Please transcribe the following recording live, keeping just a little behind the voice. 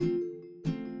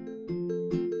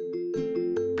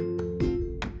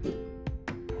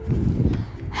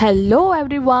Hello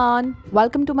everyone,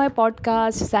 welcome to my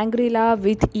podcast Sangrila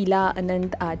with Ila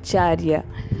Anand Acharya.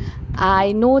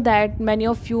 I know that many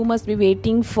of you must be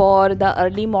waiting for the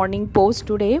early morning post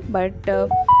today, but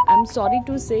I'm sorry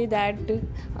to say that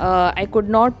I could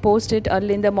not post it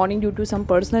early in the morning due to some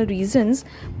personal reasons.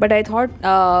 But I thought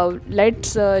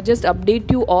let's just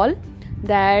update you all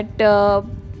that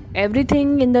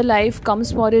everything in the life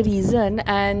comes for a reason,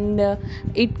 and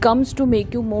it comes to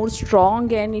make you more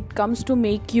strong, and it comes to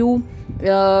make you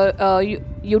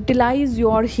utilize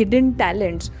your hidden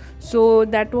talents. So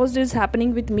that was just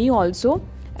happening with me also,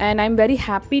 and I'm very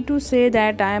happy to say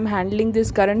that I am handling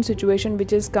this current situation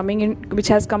which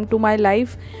has come to my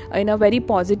life in a very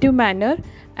positive manner,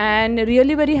 and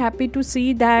really very happy to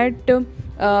see that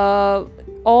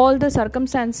all the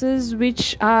circumstances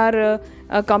which are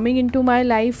coming into my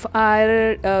life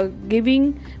are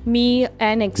giving me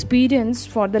an experience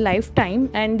for the lifetime,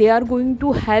 and they are going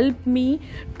to help me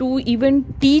to even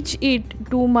teach it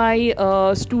to my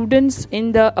students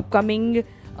in the upcoming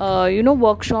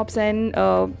workshops and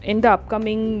in the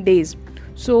upcoming days.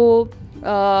 So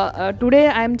today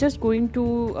I am just going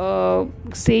to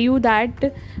say you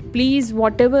that please,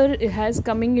 whatever has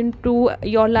coming into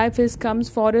your life comes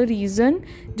for a reason.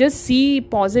 Just see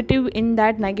positive in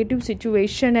that negative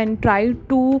situation and try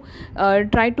to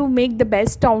make the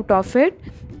best out of it.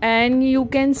 And you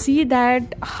can see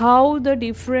that how the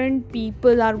different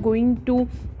people are going to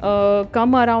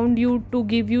come around you to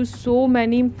give you so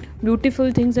many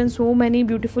beautiful things and so many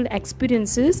beautiful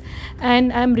experiences.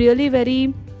 And I'm really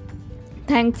very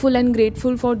thankful and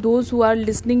grateful for those who are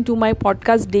listening to my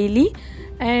podcast daily.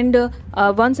 And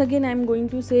once again I'm going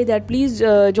to say that please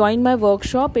join my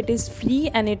workshop. It is free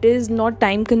and it is not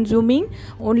time consuming.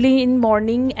 Only in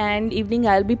morning and evening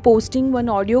I'll be posting one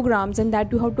audiograms, and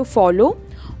that you have to follow.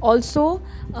 Also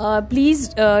please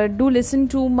do listen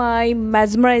to my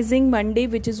Mesmerizing Monday,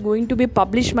 which is going to be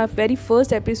published. My very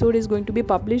first episode is going to be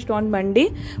published on Monday,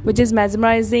 which is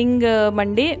Mesmerizing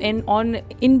Monday, and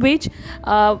in which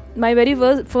my very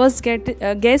first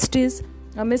guest is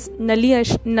Miss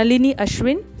Nalini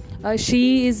Ashwin.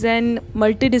 She is an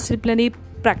multidisciplinary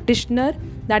practitioner,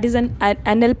 that is an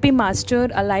NLP master,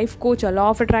 a life coach, a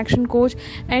law of attraction coach,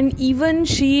 and even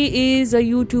she is a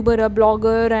YouTuber, a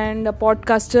blogger, and a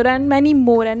podcaster, and many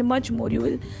more and much more.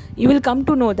 You will come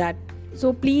to know that.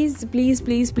 So please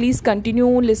continue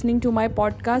listening to my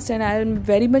podcast, and I am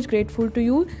very much grateful to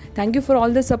you. Thank you for all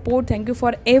the support. Thank you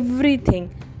for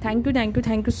everything. Thank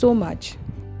you so much.